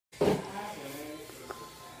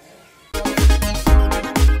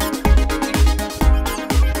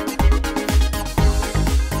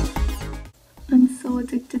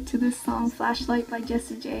song Flashlight by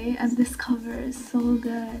Jessie J, and this cover is so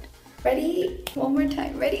good. Ready? One more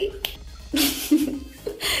time. Ready?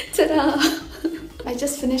 Ta-da! I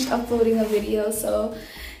just finished uploading a video, so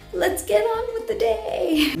let's get on with the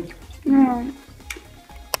day.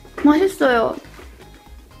 맛있어요.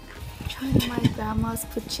 Trying my grandma's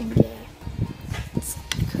부침개. It's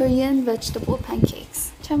Korean vegetable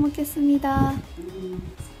pancakes. 잘 먹겠습니다.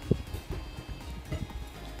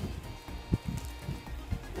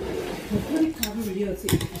 도토리 가루를 넣어서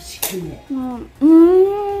이렇게 시키네.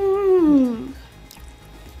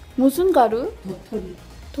 무슨 가루? 도토리.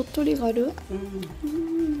 도토리 가루?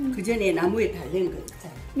 그 전에 나무에 달린 거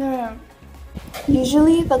있잖아. Yeah.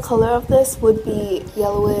 Usually the color of this would be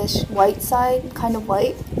yellowish, white side, kind of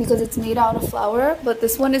white, because it's made out of flour, but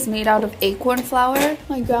this one is made out of acorn flour.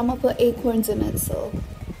 My grandma put acorns in it, so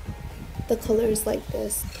the color is like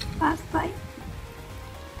this. Last bite.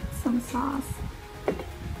 Some sauce.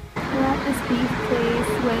 We're at this beef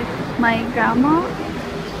place with my grandma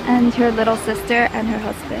and her little sister and her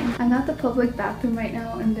husband. I'm at the public bathroom right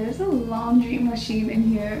now and there's a laundry machine in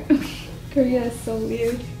here. Korea is so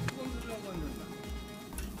weird.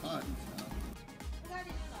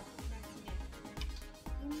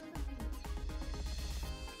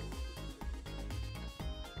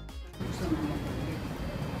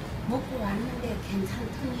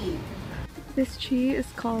 This tree is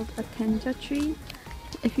called a tenja tree.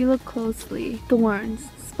 If you look closely, thorns,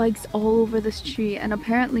 spikes all over this tree, and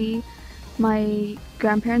apparently my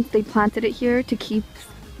grandparents, they planted it here to keep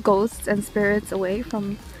ghosts and spirits away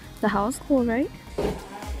from the house. Cool, right?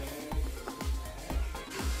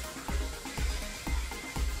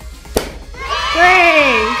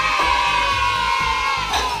 Way!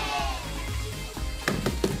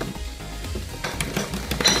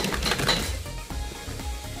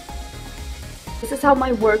 This is how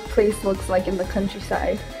my workplace looks like in the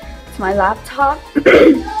countryside. It's my laptop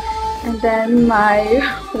and then my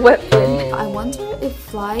weapon. I wonder if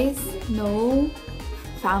flies know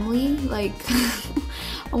family. Like,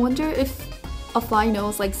 I wonder if a fly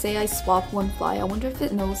knows, like say I swap one fly, I wonder if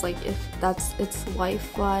it knows like if that's its wife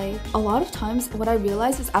fly. A lot of times what I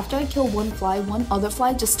realize is after I kill one fly, one other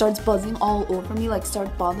fly just starts buzzing all over me, like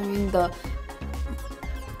start bothering the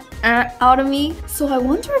out of me. So I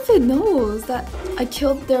wonder if it knows that I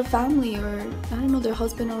killed their family, or I don't know, their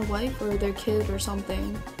husband or wife or their kid or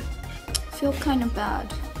something. I feel kind of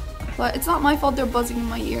bad, but it's not my fault they're buzzing in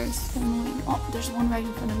my ears. Oh, there's one right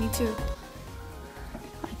in front of me too.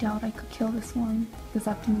 I doubt I could kill this one because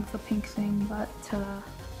I have to move the pink thing, but oh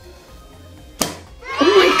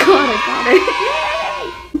my god, I got it!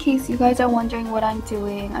 In case you guys are wondering what I'm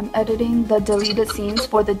doing, I'm editing the deleted scenes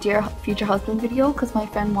for the Dear Future Husband video because my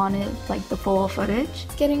friend wanted like the full footage.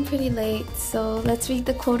 It's getting pretty late, so let's read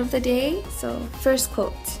the quote of the day. So first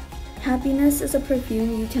quote. Happiness is a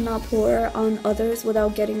perfume you cannot pour on others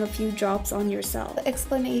without getting a few drops on yourself. The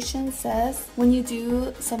explanation says when you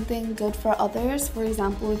do something good for others, for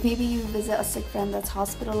example, if maybe you visit a sick friend that's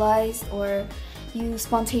hospitalized, or you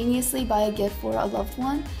spontaneously buy a gift for a loved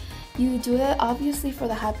one, you do it obviously for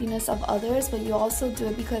the happiness of others, but you also do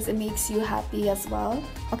it because it makes you happy as well.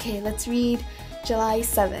 Okay, let's read July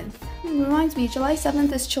 7th. It reminds me, July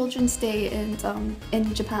 7th is Children's Day in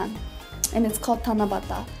Japan, and it's called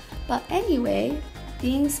Tanabata. But anyway,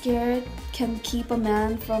 being scared can keep a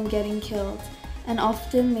man from getting killed and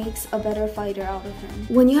often makes a better fighter out of him.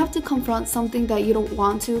 When you have to confront something that you don't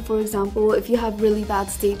want to, for example, if you have really bad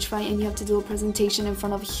stage fright and you have to do a presentation in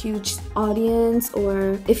front of a huge audience,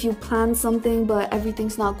 or if you plan something but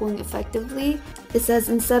everything's not going effectively, it says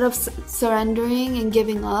instead of surrendering and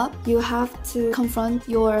giving up, you have to confront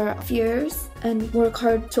your fears and work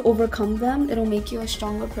hard to overcome them. It'll make you a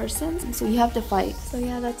stronger person. So you have to fight. So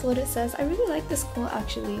yeah, that's what it says. I really like this quote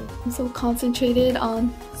actually. I'm so concentrated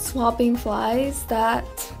on swapping flies that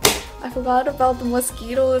I forgot about the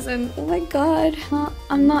mosquitoes, and oh my god.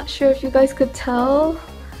 I'm not sure if you guys could tell,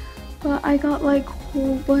 but I got like a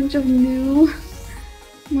whole bunch of new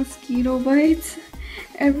mosquito bites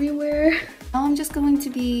everywhere. Now I'm just going to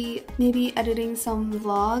be maybe editing some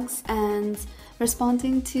vlogs and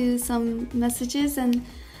responding to some messages and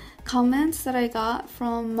comments that I got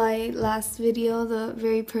from my last video, the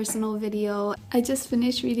very personal video. I just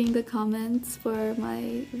finished reading the comments for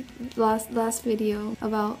my last video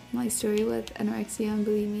about my story with anorexia and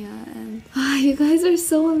bulimia, and you guys are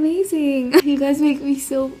so amazing. You guys make me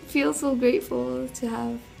feel so grateful to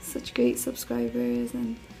have such great subscribers,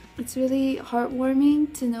 and it's really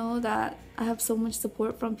heartwarming to know that I have so much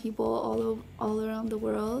support from people all around the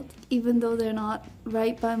world, even though they're not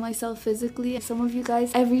right by myself physically. Some of you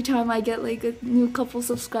guys, every time I get like a new couple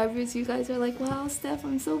subscribers, you guys are like, wow, Steph,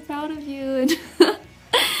 I'm so proud of you. And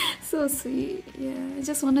so sweet. Yeah, I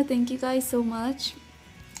just want to thank you guys so much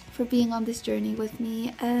for being on this journey with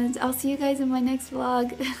me, and I'll see you guys in my next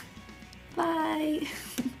vlog. Bye.